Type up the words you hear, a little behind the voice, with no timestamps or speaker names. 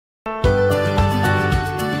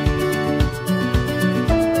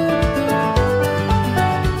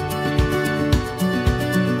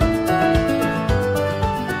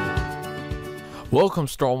Welcome,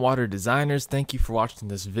 Stormwater designers. Thank you for watching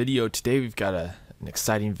this video. Today we've got an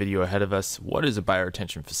exciting video ahead of us. What is a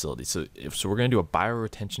bioretention facility? So we're going to do a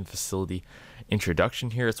bioretention facility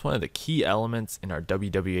introduction here. It's one of the key elements in our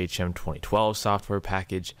wwhm 2012 software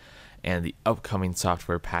package and the upcoming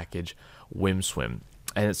software package wwhm-swmm.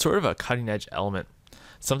 And it's sort of a cutting edge element,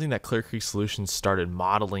 something that Clear Creek Solutions started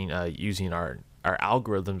modeling using our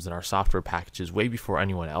algorithms and our software packages way before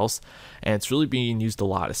anyone else, and it's really being used a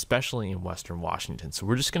lot, especially in Western Washington. So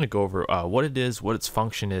we're just going to go over what it is, what its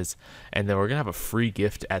function is, and then we're going to have a free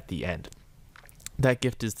gift at the end. That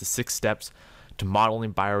gift is the 6 steps to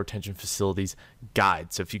modeling bioretention facilities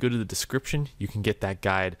guide. So if you go to the description, you can get that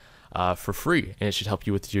guide for free, and it should help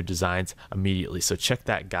you with your designs immediately. So check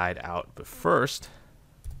that guide out. But first,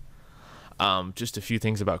 just a few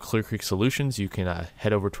things about Clear Creek Solutions. You can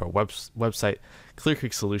head over to our website,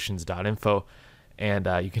 clearcreeksolutions.info,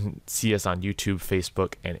 and you can see us on YouTube,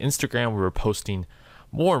 Facebook, and Instagram. We're posting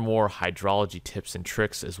more and more hydrology tips and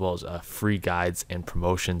tricks, as well as free guides and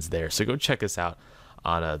promotions there. So go check us out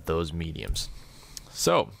on those mediums.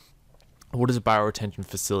 So what is a bioretention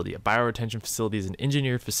facility? A bioretention facility is an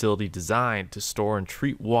engineered facility designed to store and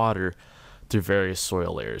treat water through various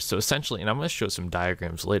soil layers. So essentially, and I'm going to show some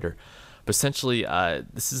diagrams later, but essentially,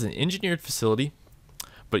 this is an engineered facility,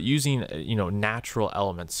 but using natural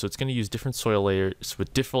elements. So it's going to use different soil layers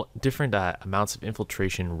with different amounts of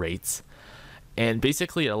infiltration rates, and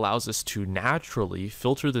basically it allows us to naturally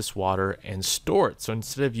filter this water and store it. So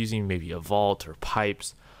instead of using maybe a vault or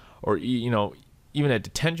pipes, or even a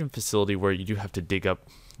detention facility where you do have to dig up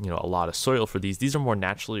a lot of soil for these are more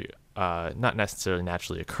naturally, not necessarily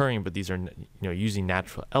naturally occurring, but these are using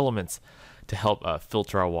natural elements to help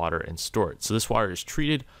filter our water and store it. So this water is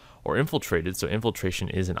treated or infiltrated. So infiltration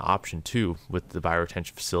is an option too with the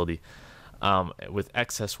bioretention facility, with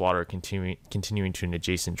excess water continuing to an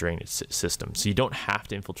adjacent drainage system. So you don't have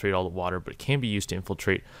to infiltrate all the water, but it can be used to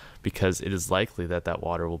infiltrate because it is likely that that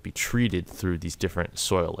water will be treated through these different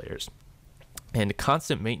soil layers. And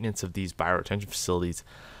constant maintenance of these bioretention facilities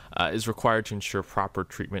is required to ensure proper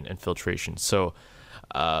treatment and filtration. So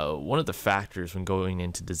one of the factors when going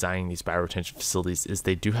into designing these bioretention facilities is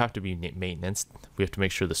they do have to be maintained. We have to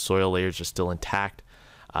make sure the soil layers are still intact,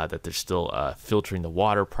 that they're still filtering the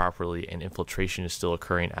water properly, and infiltration is still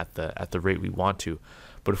occurring at the rate we want to.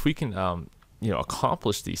 But if we can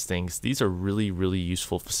accomplish these things, these are really, really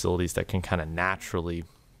useful facilities that can kind of naturally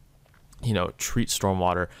treat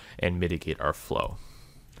stormwater and mitigate our flow.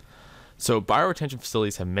 So bioretention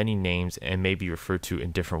facilities have many names and may be referred to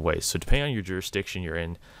in different ways. So depending on your jurisdiction you're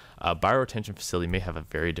in, a bioretention facility may have a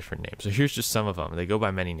very different name. So here's just some of them. They go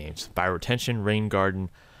by many names: bioretention, rain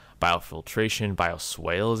garden, biofiltration,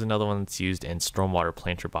 bioswale is another one that's used, and stormwater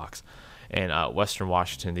planter box. And Western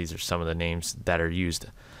Washington, these are some of the names that are used.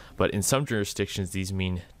 But in some jurisdictions, these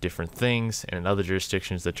mean different things, and in other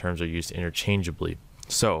jurisdictions, the terms are used interchangeably.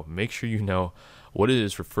 So make sure you know what it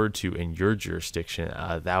is referred to in your jurisdiction.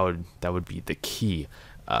 That would be the key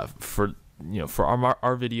for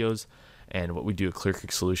our videos and what we do at Clear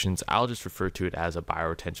Creek Solutions. I'll just refer to it as a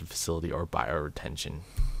bioretention facility or bioretention.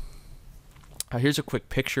 Here's a quick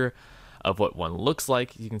picture of what one looks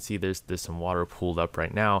like. You can see there's some water pooled up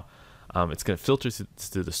right now. It's going to filter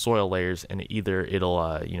through the soil layers, and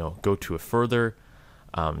it'll go to a further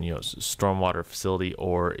stormwater facility,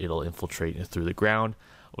 or it'll infiltrate through the ground.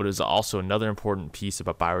 What is also another important piece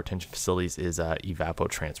about bioretention facilities is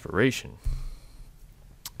evapotranspiration.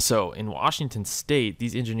 So in Washington State,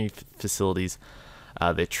 these engineered facilities,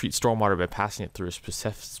 they treat stormwater by passing it through a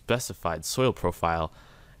specified soil profile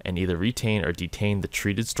and either retain or detain the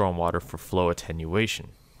treated stormwater for flow attenuation.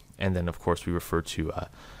 And then, of course, we refer to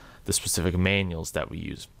the specific manuals that we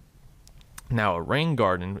use. Now, a rain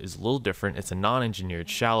garden is a little different. It's a non-engineered,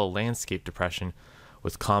 shallow landscape depression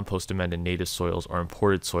with compost-amended native soils or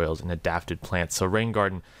imported soils and adapted plants. So rain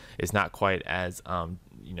garden is not quite as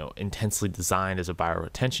intensely designed as a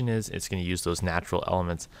bioretention is. It's going to use those natural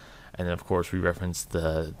elements. And then, of course, we reference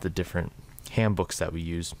the different handbooks that we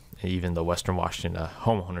use, and even the Western Washington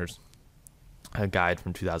homeowners guide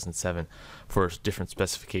from 2007 for different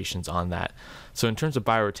specifications on that. So in terms of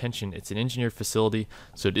bioretention, it's an engineered facility.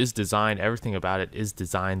 So it is designed, everything about it is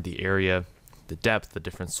designed, the area, the depth, the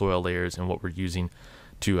different soil layers, and what we're using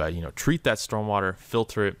to treat that stormwater,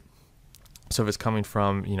 filter it. So if it's coming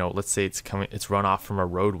from, let's say it's run off from a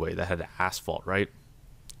roadway that had asphalt, right?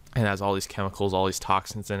 And has all these chemicals, all these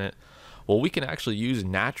toxins in it. Well, we can actually use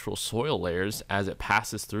natural soil layers as it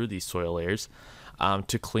passes through these soil layers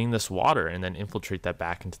to clean this water and then infiltrate that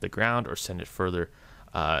back into the ground or send it further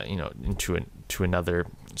to another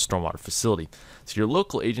stormwater facility. So your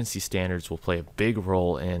local agency standards will play a big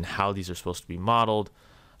role in how these are supposed to be modeled,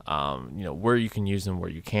 where you can use them, where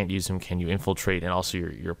you can't use them, can you infiltrate, and also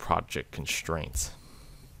your project constraints.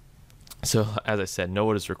 So as I said, know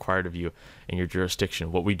what is required of you in your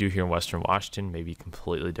jurisdiction. What we do here in Western Washington may be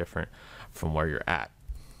completely different from where you're at.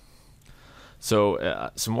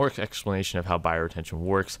 So some more explanation of how bioretention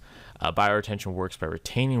works. Bioretention works by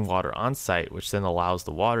retaining water on site, which then allows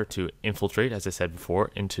the water to infiltrate, as I said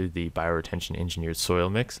before, into the bioretention engineered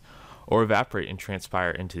soil mix, or evaporate and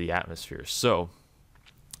transpire into the atmosphere. So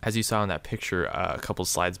as you saw in that picture a couple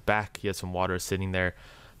slides back, you had some water sitting there.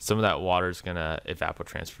 Some of that water is going to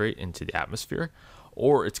evapotranspirate into the atmosphere,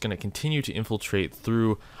 or it's going to continue to infiltrate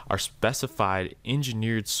through our specified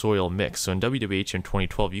engineered soil mix. So in WWHM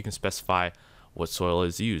 2012, you can specify what soil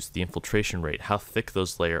is used, the infiltration rate, how thick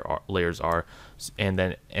those layers are, and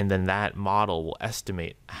then that model will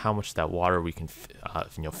estimate how much of that water we can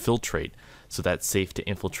filtrate, so that's safe to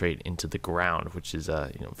infiltrate into the ground, which is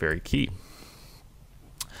very key.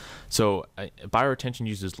 So bioretention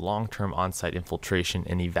uses long-term on-site infiltration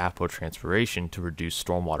and evapotranspiration to reduce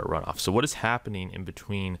stormwater runoff. So what is happening in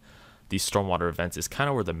between these stormwater events is kind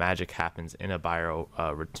of where the magic happens in a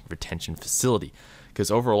bioretention facility, because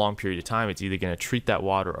over a long period of time, it's either going to treat that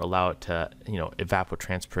water or allow it to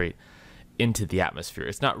evapotranspirate into the atmosphere.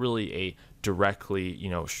 It's not really a directly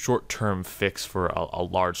short-term fix for a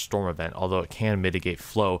large storm event, although it can mitigate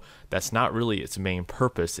flow. That's not really its main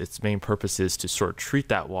purpose. Its main purpose is to sort of treat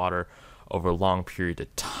that water over a long period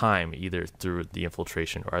of time, either through the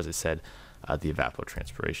infiltration or, as I said, the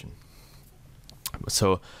evapotranspiration.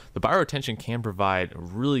 So the bioretention can provide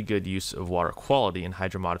really good use of water quality and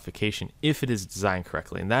hydromodification if it is designed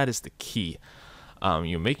correctly, and that is the key.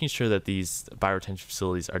 Making sure that these bioretention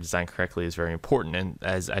facilities are designed correctly is very important. And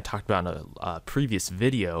as I talked about in a previous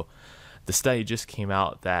video, the study just came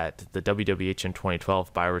out that the WWHM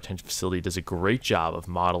 2012 bioretention facility does a great job of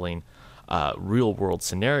modeling real-world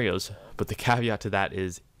scenarios. But the caveat to that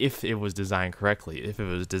is if it was designed correctly. If it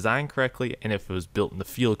was designed correctly and if it was built in the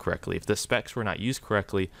field correctly. If the specs were not used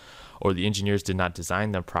correctly or the engineers did not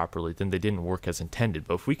design them properly, then they didn't work as intended.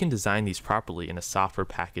 But if we can design these properly in a software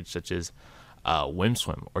package such as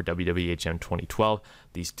wwhm-swmm or WWHM 2012,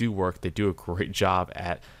 these do work. They do a great job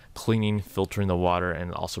at cleaning, filtering the water,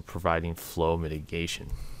 and also providing flow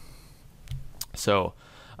mitigation. So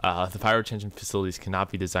the bioretention facilities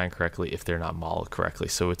cannot be designed correctly if they're not modeled correctly.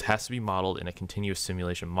 So it has to be modeled in a continuous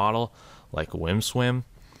simulation model like wwhm-swmm,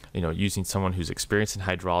 using someone who's experienced in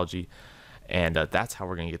hydrology, and that's how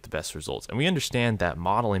we're going to get the best results. And we understand that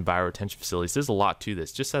modeling bioretention facilities, there's a lot to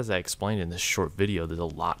this. Just as I explained in this short video, there's a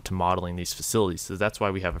lot to modeling these facilities. So that's why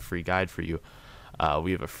we have a free guide for you.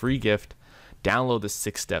 We have a free gift. Download the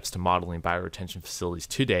 6 steps to modeling bioretention facilities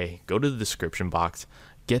today. Go to the description box,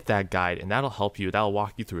 get that guide, and that'll help you. That'll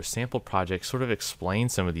walk you through a sample project, sort of explain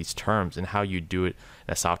some of these terms and how you do it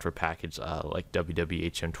in a software package like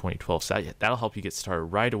WWHM 2012. So that'll help you get started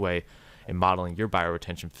right away in modeling your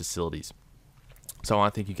bioretention facilities. So I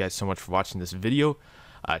want to thank you guys so much for watching this video.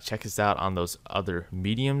 Check us out on those other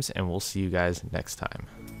mediums, and we'll see you guys next time.